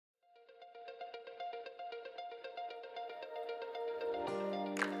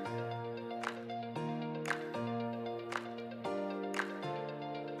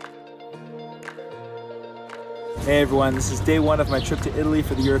Hey everyone, this is day one of my trip to Italy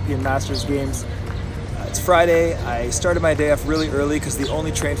for the European Masters Games. It's Friday. I started my day off really early because the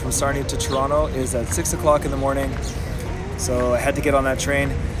only train from Sarnia to Toronto is at 6 o'clock in the morning. So I had to get on that train.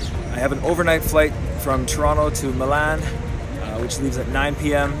 I have an overnight flight from Toronto to Milan, which leaves at 9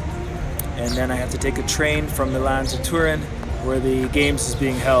 p.m. And then I have to take a train from Milan to Turin, where the games is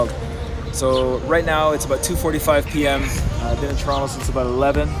being held. So right now it's about 2:45 p.m. I've been in Toronto since about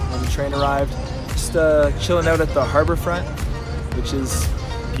 11 when the train arrived. Just chilling out at the harbor front, which is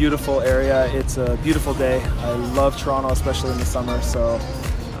a beautiful area. It's a beautiful day. I love Toronto, especially in the summer, so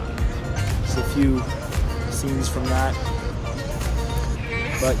just a few scenes from that.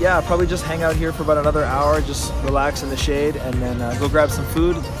 But yeah, I'll probably just hang out here for about another hour, just relax in the shade, and then go grab some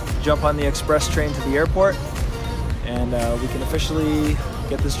food, jump on the express train to the airport, and we can officially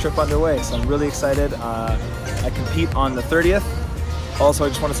get this trip underway. So I'm really excited. I compete on the 30th. Also, I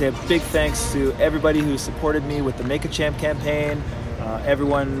just want to say a big thanks to everybody who supported me with the Make a Champ campaign,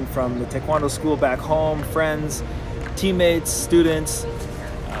 everyone from the Taekwondo school back home, friends, teammates, students,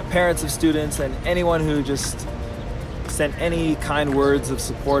 parents of students, and anyone who just sent any kind words of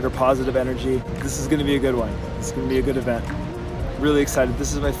support or positive energy. This is going to be a good one. It's going to be a good event. Really excited.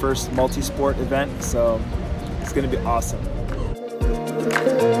 This is my first multi-sport event, so it's going to be awesome.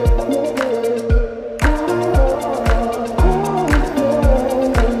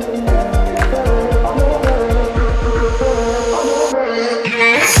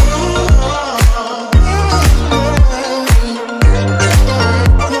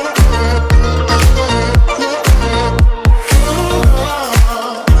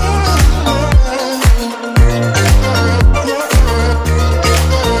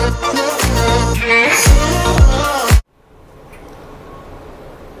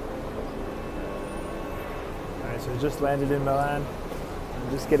 So I just landed in Milan. I'm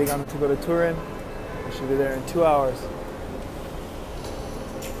just getting on to go to Turin. I should be there in 2 hours.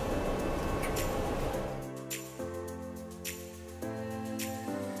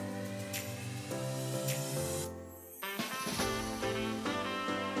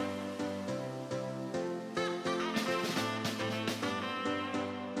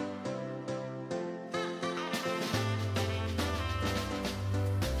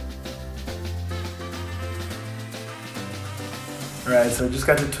 Alright, so I just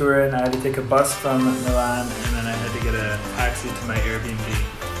got to Turin. I had to take a bus from Milan, and then I had to get a taxi to my Airbnb.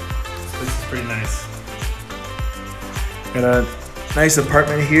 This place is pretty nice. Got a nice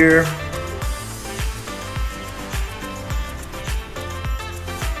apartment here.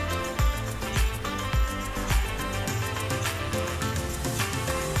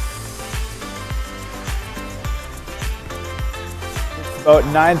 It's about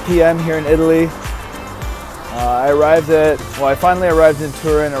 9 p.m. here in Italy. I finally arrived in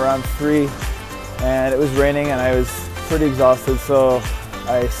Turin around 3, and it was raining and I was pretty exhausted, so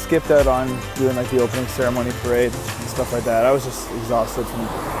I skipped out on doing like the opening ceremony parade and stuff like that. I was just exhausted from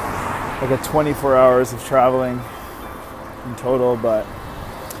like a 24 hours of traveling in total, but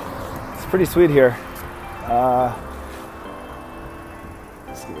it's pretty sweet here.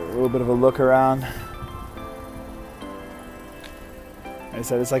 Let's give it a little bit of a look around. Like I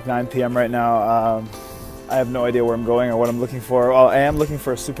said, it's like 9 p.m. right now. I have no idea where I'm going or what I'm looking for. Well, I am looking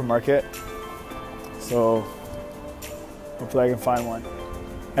for a supermarket, so hopefully I can find one.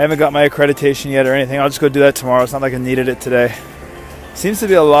 I haven't got my accreditation yet or anything. I'll just go do that tomorrow. It's not like I needed it today. Seems to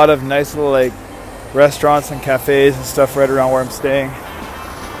be a lot of nice little like restaurants and cafes and stuff right around where I'm staying.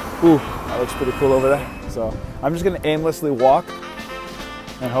 Ooh, that looks pretty cool over there. So I'm just gonna aimlessly walk,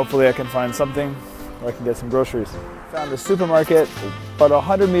 and hopefully I can find something where I can get some groceries. Found a supermarket about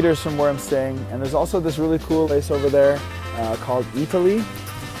 100 meters from where I'm staying, and there's also this really cool place over there called Italy.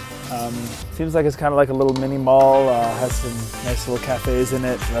 Seems like it's kind of like a little mini mall, has some nice little cafes in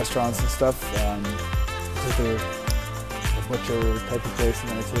it, restaurants and stuff. It's like a butcher type of place in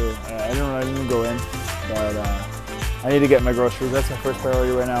there too. I didn't go in, but I need to get my groceries. That's my first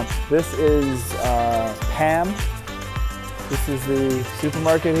priority right now. This is Pam. This is the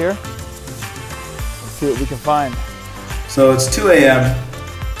supermarket here. Let's see what we can find. So it's 2 a.m.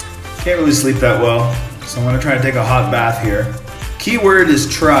 Can't really sleep that well, so I'm gonna try to take a hot bath here. Keyword is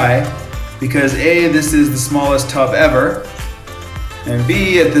try, because A, this is the smallest tub ever, and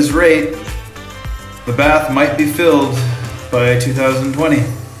B, at this rate, the bath might be filled by 2020. I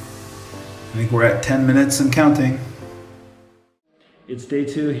think we're at 10 minutes and counting. It's day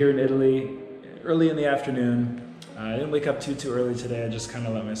 2 here in Italy, early in the afternoon. I didn't wake up too early today. I just kind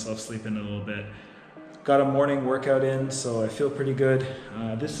of let myself sleep in a little bit. Got a morning workout in, so I feel pretty good.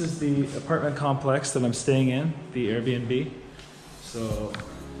 This is the apartment complex that I'm staying in, the Airbnb. So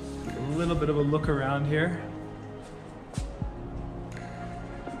a little bit of a look around here.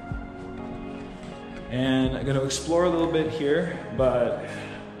 and I'm going to explore a little bit here, but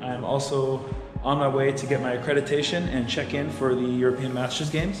I'm also on my way to get my accreditation and check in for the European Masters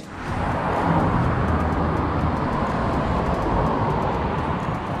Games.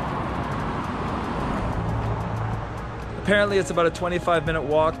 Apparently it's about a 25-minute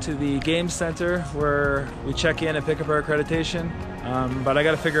walk to the Games Center where we check in and pick up our accreditation, but I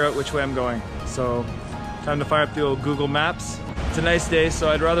gotta figure out which way I'm going. So time to fire up the old Google Maps. It's a nice day, so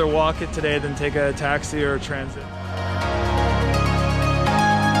I'd rather walk it today than take a taxi or a transit.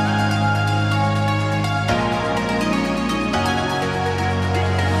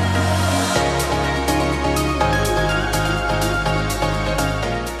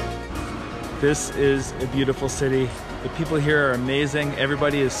 This is a beautiful city. The people here are amazing.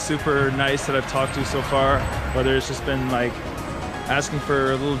 Everybody is super nice that I've talked to so far, whether it's just been like asking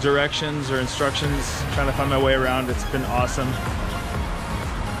for little directions or instructions, trying to find my way around. It's been awesome.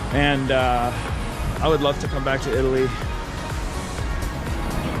 And I would love to come back to Italy.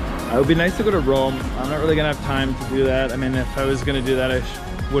 It would be nice to go to Rome. I'm not really gonna have time to do that. I mean, if I was gonna do that, I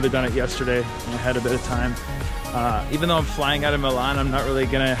would have done it yesterday when I had a bit of time. Even though I'm flying out of Milan, I'm not really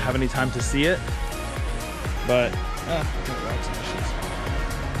gonna have any time to see it. But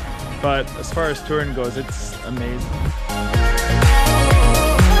as far as Turin goes, it's amazing.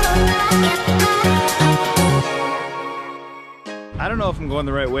 I don't know if I'm going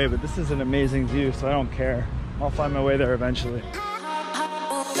the right way, but this is an amazing view, so I don't care. I'll find my way there eventually.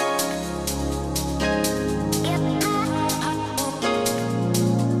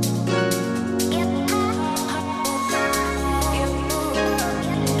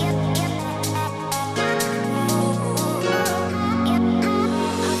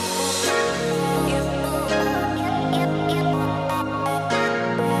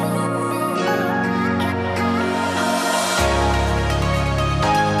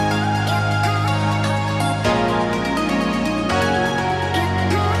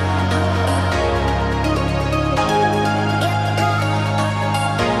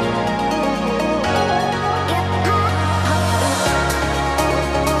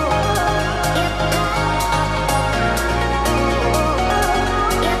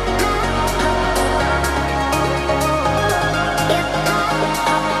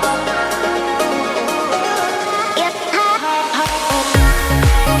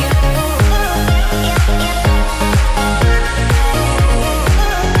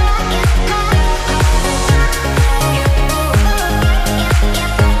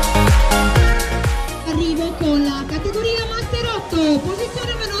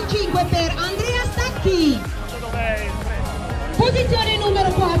 Posizione numero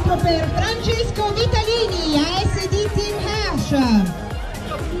 4 per Francesco Vitalini, ASD Team Hash.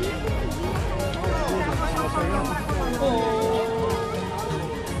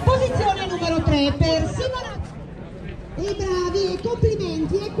 Posizione numero 3 per Simonato. E bravi, e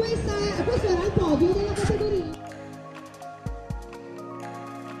complimenti, e questo era il podio della categoria.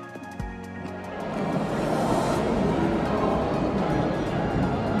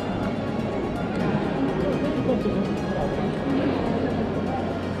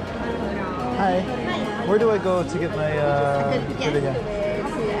 Hi. Where do I go to get my certificate?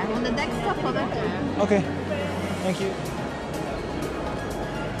 On the desktop over there. Okay. Thank you.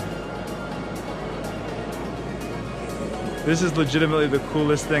 This is legitimately the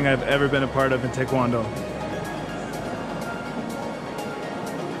coolest thing I've ever been a part of in Taekwondo.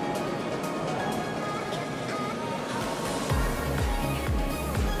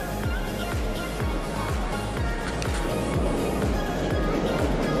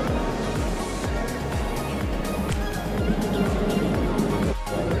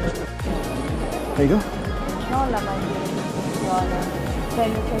 There you go. Non la manifestazione, cioè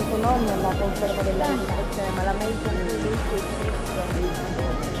nel senso non la conferma della manifestazione, ma la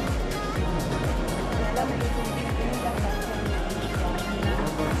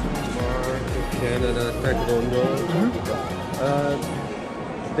Canada Taekwondo.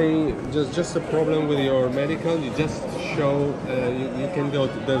 They just a problem with your medical. You just show you can go.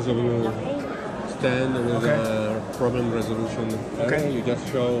 There's a stand with a problem resolution. Okay. You just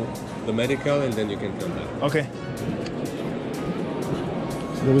show the medical and then you can come back. Okay.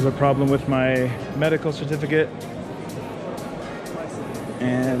 So there was a problem with my medical certificate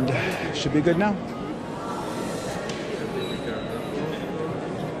and should be good now.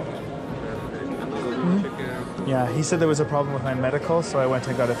 Yeah, he said there was a problem with my medical, so I went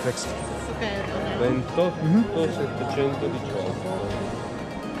and got it fixed. 28 718.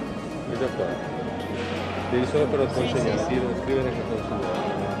 Vedi qua. Devi solo però consegnare, scrivere che consegnare.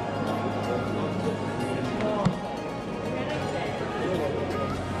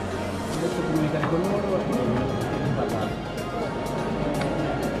 Adesso comunicare con loro.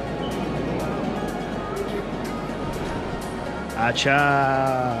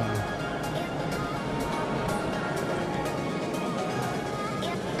 Acha.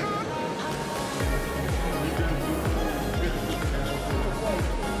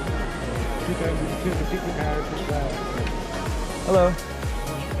 Hello.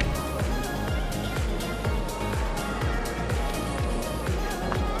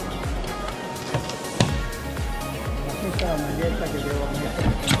 Questa è una maglietta che devo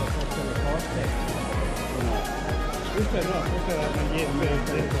mettere sotto le cose. Questa no, questa è la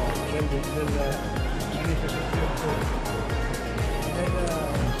maglietta del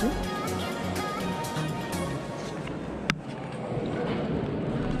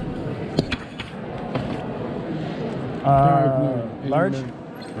Large?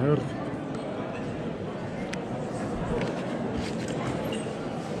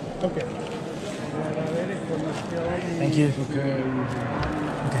 Ok. Thank you. Okay.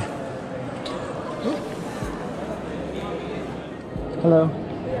 Okay. Hello.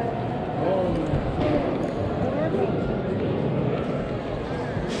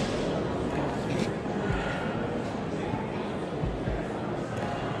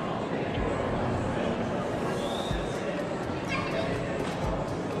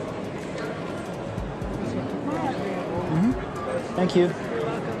 Thank you.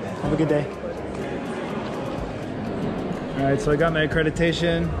 Have a good day. All right, so I got my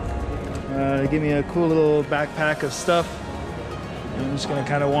accreditation. They gave me a cool little backpack of stuff. I'm just gonna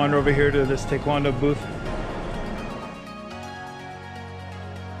kind of wander over here to this Taekwondo booth.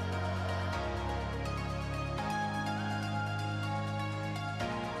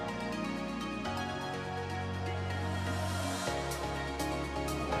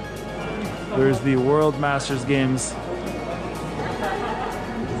 There's the World Masters Games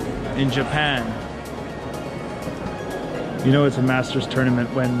in Japan. You know it's a Masters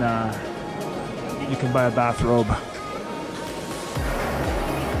tournament when you can buy a bathrobe.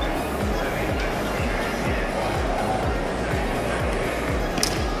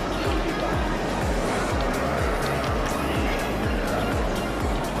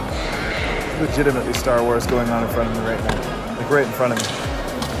 Legitimately Star Wars going on in front of me right now. Like right in front of me.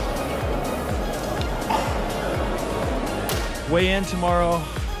 Weigh in tomorrow.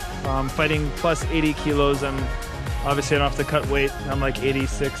 Fighting plus 80 kilos. Obviously I don't have to cut weight. I'm like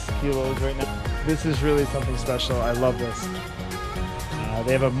 86 kilos right now. This is really something special. I love this.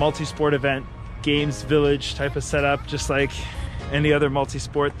 They have a multi-sport event, games village type of setup, just like any other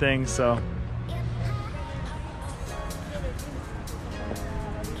multi-sport thing. So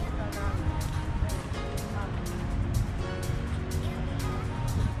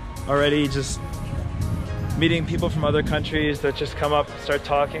already just meeting people from other countries that just come up, start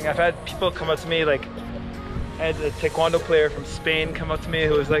talking. I've had people come up to me, like I had a Taekwondo player from Spain come up to me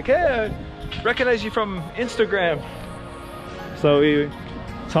who was like, hey, I recognize you from Instagram. So we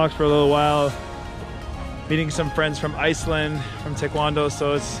talked for a little while, meeting some friends from Iceland, from Taekwondo.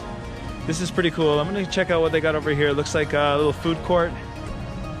 So this is pretty cool. I'm gonna check out what they got over here. It looks like a little food court.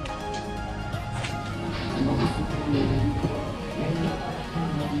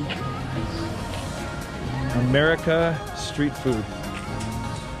 America street food.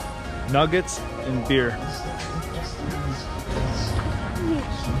 Nuggets and beer.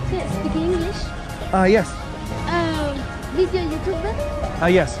 Speak English? Yes. Video YouTuber?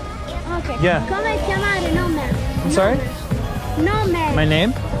 Yes. Ok. Yeah. Come chiamare nome? I'm sorry? Nome. My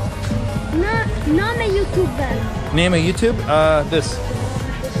name? Nome YouTuber. Name of YouTube? This.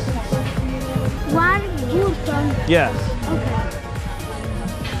 War Burton. Yeah. Okay.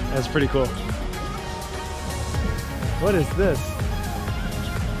 That's pretty cool. What is this?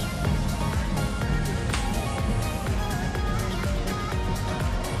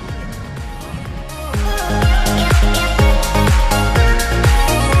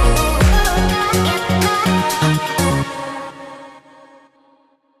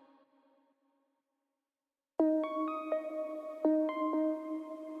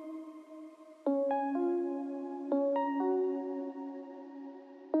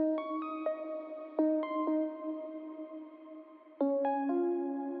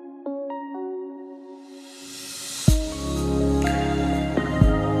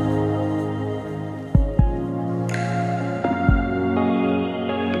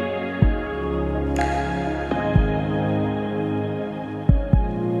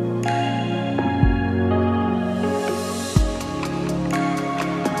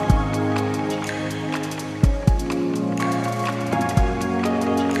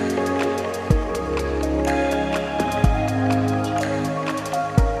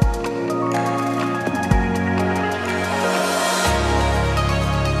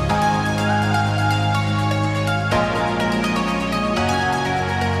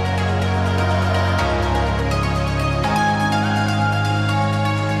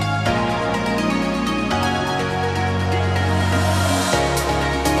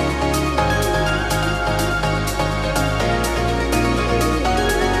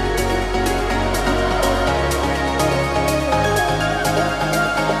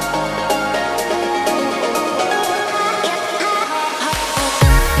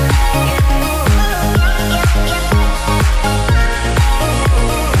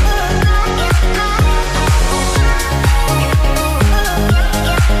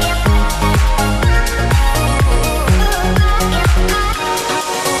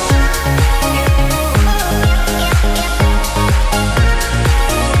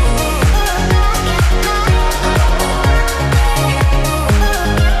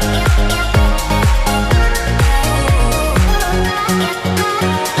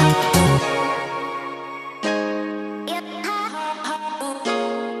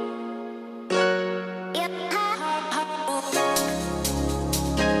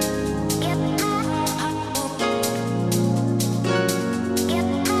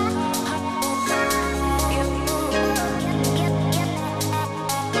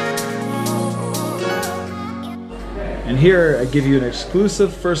 here I give you an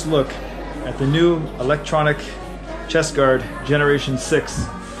exclusive first look at the new electronic chest guard Generation 6.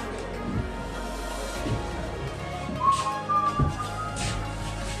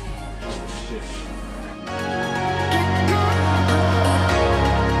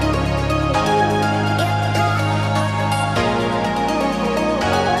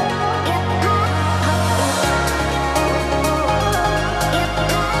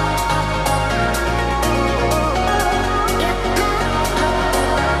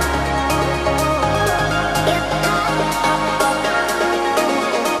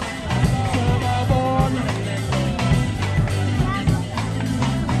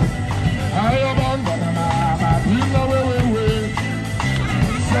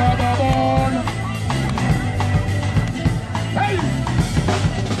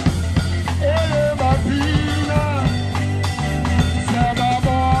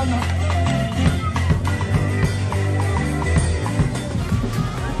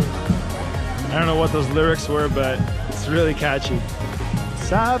 I don't know what those lyrics were, but it's really catchy.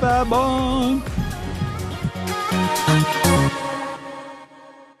 Sababon!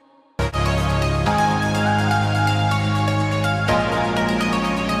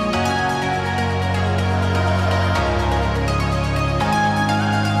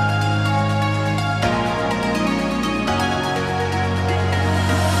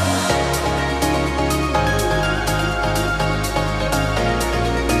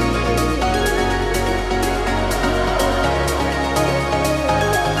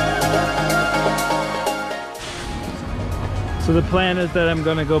 So the plan is that I'm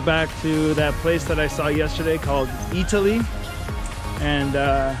gonna go back to that place that I saw yesterday called Italy, and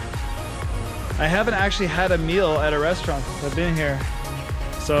I haven't actually had a meal at a restaurant since I've been here,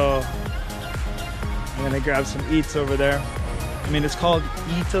 so I'm gonna grab some eats over there. I mean, it's called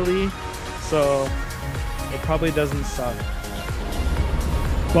Italy, so it probably doesn't suck.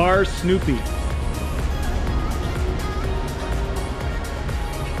 Bar Snoopy.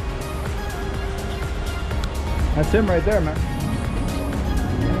 That's him right there, man.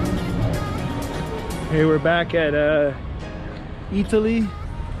 Hey, we're back at Italy,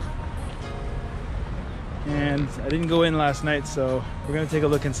 and I didn't go in last night, so we're gonna take a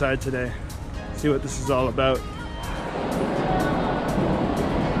look inside today, see what this is all about.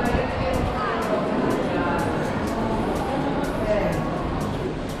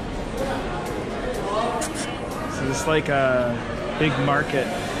 So it's like a big market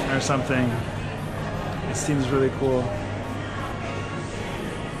or something. It seems really cool.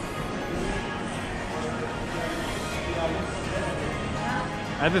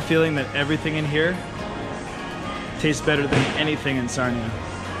 I have a feeling that everything in here tastes better than anything in Sarnia.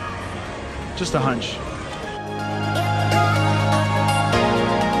 Just a hunch.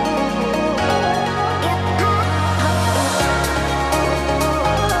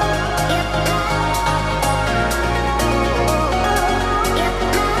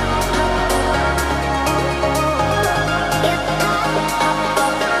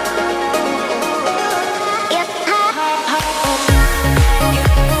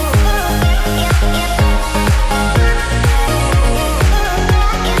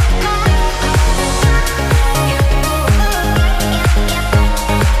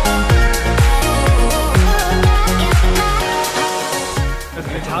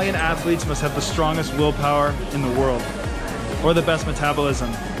 Italian athletes must have the strongest willpower in the world, or the best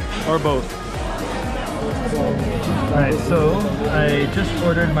metabolism, or both. Alright, so I just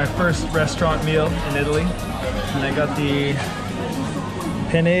ordered my first restaurant meal in Italy, and I got the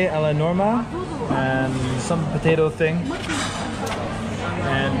penne alla norma and some potato thing,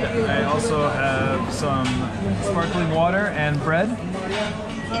 and I also have some sparkling water and bread.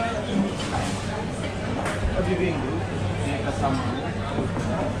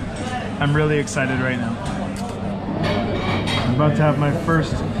 I'm really excited right now. I'm about to have my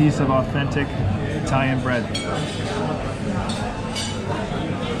first piece of authentic Italian bread.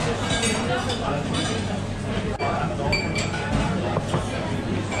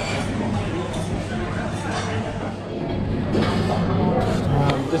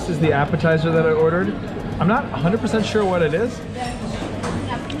 This is the appetizer that I ordered. I'm not 100% sure what it is,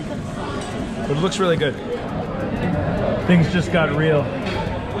 but it looks really good. Things just got real.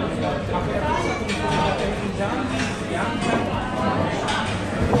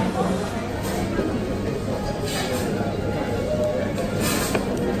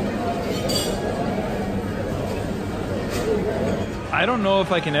 I don't know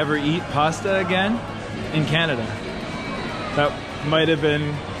if I can ever eat pasta again in Canada. That might have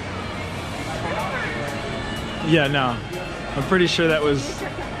been... Yeah, no. I'm pretty sure that was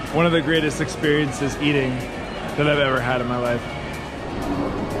one of the greatest experiences eating that I've ever had in my life.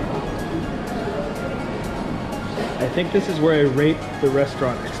 I think this is where I rate the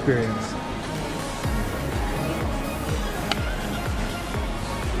restaurant experience.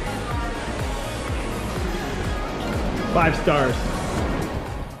 Five stars.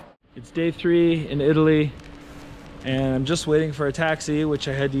 It's day 3 in Italy, and I'm just waiting for a taxi, which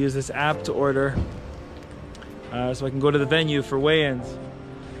I had to use this app to order so I can go to the venue for weigh-ins.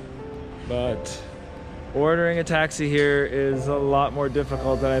 But ordering a taxi here is a lot more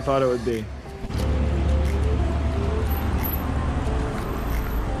difficult than I thought it would be.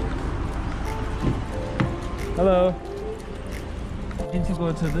 Hello. Need to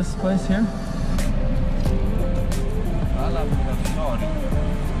go to this place here? Alla Muratori.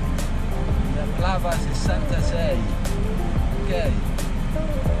 Plava 66. Ok.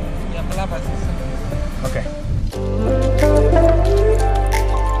 Mia plava 66. Okay.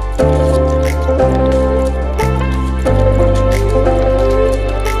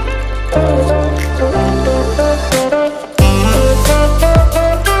 I'm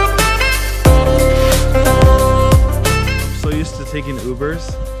so used to taking Ubers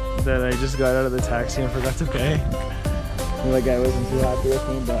that I just got out of the taxi and forgot to pay. And that guy wasn't too happy with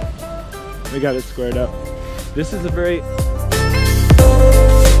me, but we got it squared up. This is a very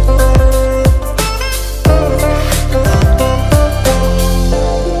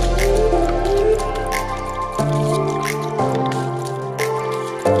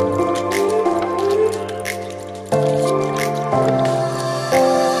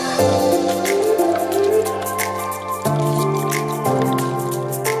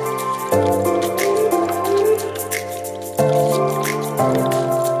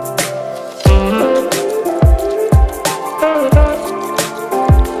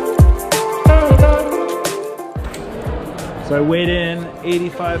So I weighed in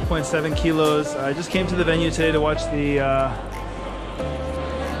 85.7 kilos. I just came to the venue today to watch the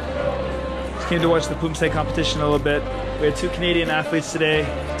Pumse competition a little bit. We had 2 Canadian athletes today.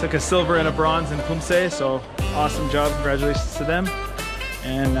 Took a silver and a bronze in Pumse, so awesome job. Congratulations to them.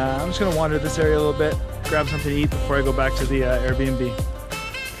 And I'm just gonna wander this area a little bit, grab something to eat before I go back to the Airbnb.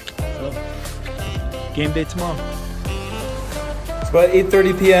 So, game day tomorrow. It's about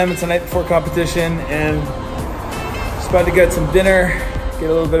 8:30 p.m. It's the night before competition, and about to get some dinner, get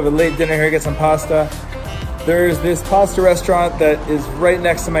a little bit of a late dinner here, get some pasta. There's this pasta restaurant that is right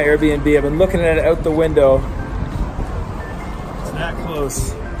next to my Airbnb. I've been looking at it out the window. It's that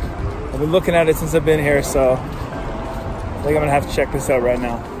close. I've been looking at it since I've been here, so I think I'm gonna have to check this out right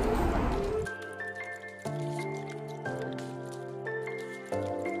now.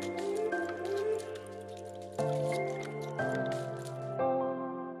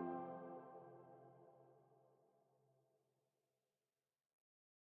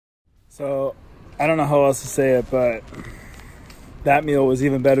 So, I don't know how else to say it, but that meal was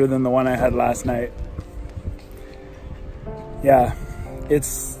even better than the one I had last night. Yeah,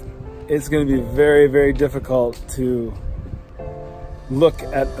 it's gonna be very, very difficult to look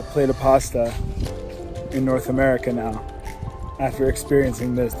at a plate of pasta in North America now after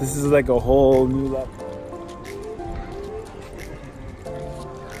experiencing this. This is like a whole new level.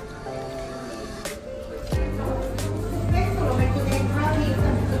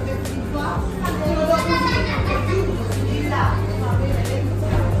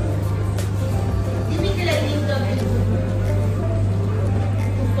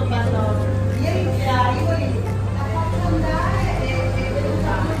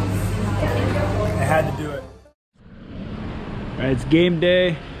 Had to do it. All right, it's game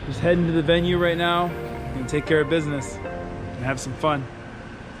day. Just heading to the venue right now and take care of business and have some fun.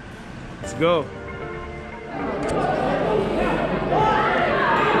 Let's go.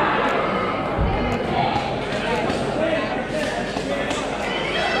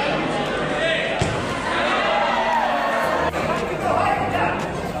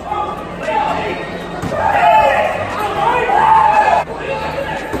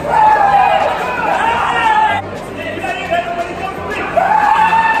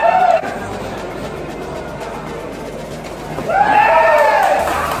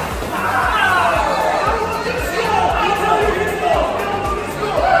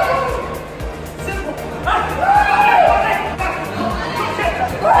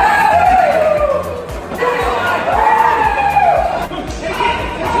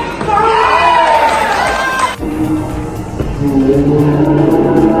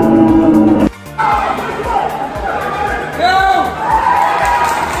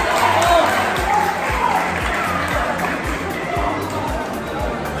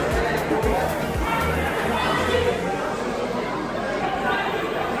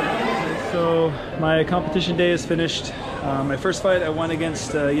 my competition day is finished. My first fight I won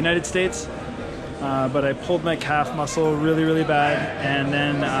against United States, but I pulled my calf muscle really bad. And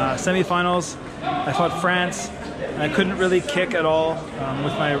then semifinals, I fought France, and I couldn't really kick at all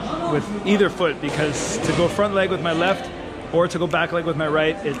with either foot, because to go front leg with my left or to go back leg with my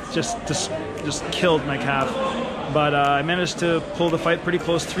right, it just killed my calf. But I managed to pull the fight pretty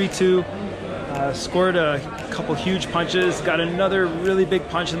close, 3-2. Scored a couple huge punches, got another really big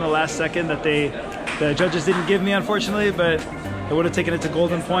punch in the last second that the judges didn't give me, unfortunately, but I would have taken it to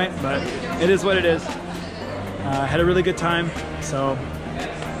golden point, but it is what it is. Had a really good time, so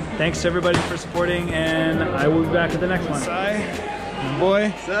thanks to everybody for supporting, and I will be back at the next one. Sai, my boy.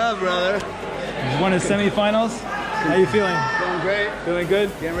 What's up, brother? He's won his semifinals. How you feeling? Feeling great. Feeling good?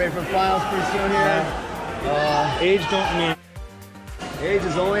 Getting ready for finals pretty soon here. Age don't mean. Age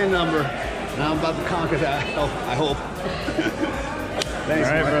is only a number. And I'm about to conquer that, I hope. Thanks,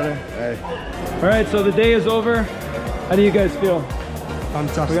 all right, man. brother. Hey. All right, so the day is over. How do you guys feel?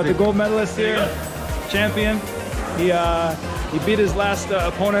 Fantastic. We got the gold medalist here, champion. He beat his last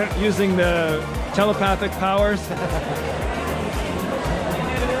opponent using the telepathic powers.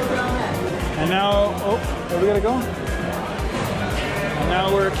 And now, oh, where we gotta go? And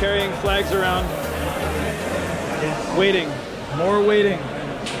now we're carrying flags around. Waiting, more waiting.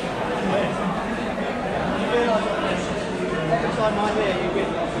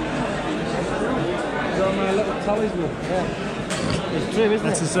 It's true, isn't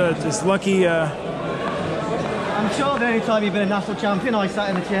That's his lucky. I'm sure the only time you've been a national champion, I sat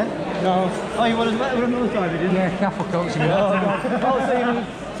in the chair. No. Oh, you won another time, you didn't? Yeah, careful coaching. Oh,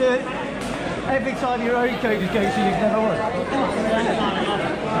 so every time your own coach is coaching, you've never won.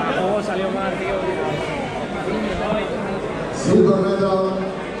 Silver medal,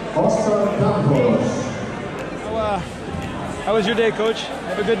 Oscar Campos. How was your day, Coach?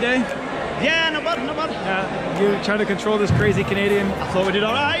 Have a good day? Yeah, no bad, no bad. You trying to control this crazy Canadian? I thought we did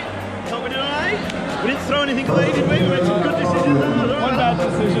all right. We didn't throw anything away, did we? We made some good decisions. One bad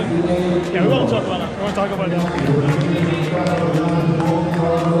decision. Yeah, we won't talk about that. We won't talk about that.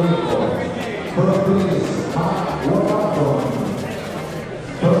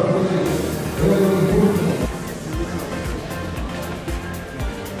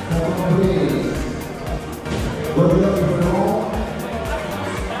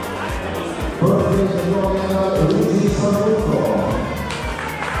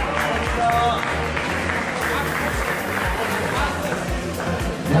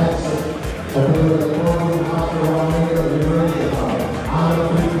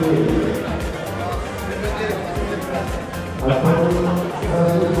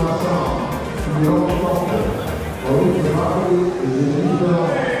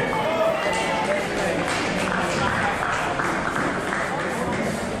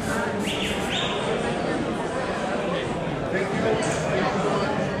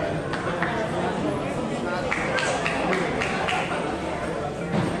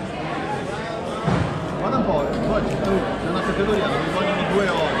 Guarda un po', poi nella categoria non bisogno di 2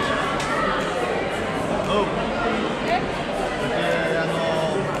 ore. Oh! Perché hanno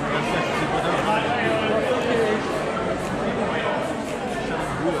lo stesso tipo di fare.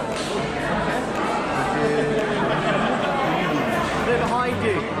 They're behind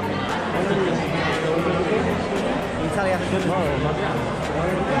you. It's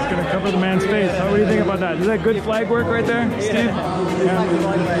going to cover the man's face. What do you think about that? Is that good flag work right there, Steve? Yeah.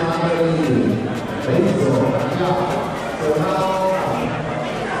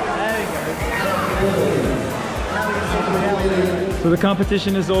 So the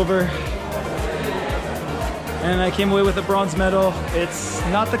competition is over, and I came away with a bronze medal. It's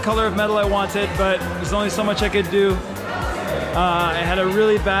not the color of medal I wanted, but there's only so much I could do. I had a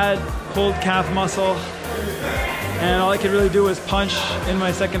really bad pulled calf muscle, and all I could really do was punch in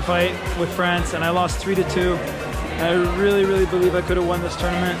my second fight with France, and I lost 3-2. I really believe I could have won this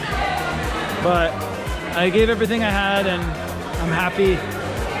tournament, but I gave everything I had, and I'm happy.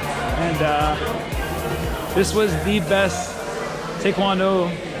 And this was the best Taekwondo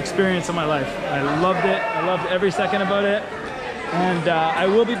experience of my life. I loved it. I loved every second about it. And I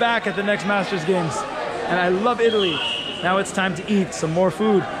will be back at the next Masters Games. And I love Italy. Now it's time to eat some more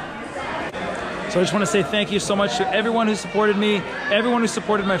food. So I just want to say thank you so much to everyone who supported me, everyone who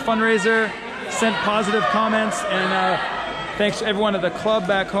supported my fundraiser, sent positive comments, and thanks to everyone at the club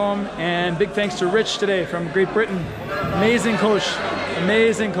back home, and big thanks to Rich today from Great Britain. Amazing coach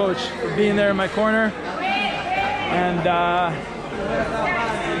for being there in my corner. And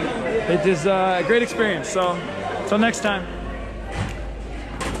it is a great experience. So until next time.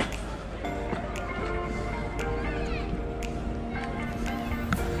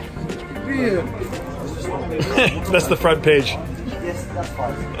 Yeah. That's the front page. Yes, that's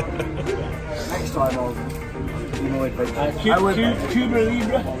fine. Next time I'll be more adventurous. Cuba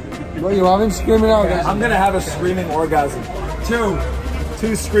Libre. What are you having? Screaming out, guys. I'm gonna have a screaming orgasm.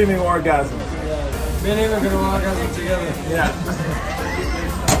 Two screaming orgasms. Me and him are gonna orgasm together. Yeah.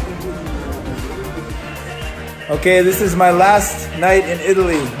 Okay, this is my last night in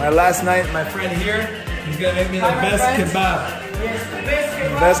Italy. My last night, my friend here, he's gonna make me the best kebab. Yes, the best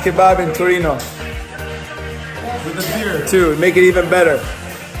kebab. Best kebab in Torino. With a beer too, make it even better.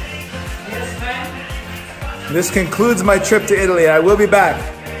 Yes, man. This concludes my trip to Italy. I will be back.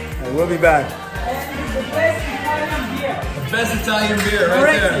 I will be back. And the best Italian beer. The best Italian beer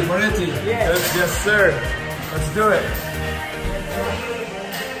right there. Moretti. Yes. Yes, sir. Let's do it.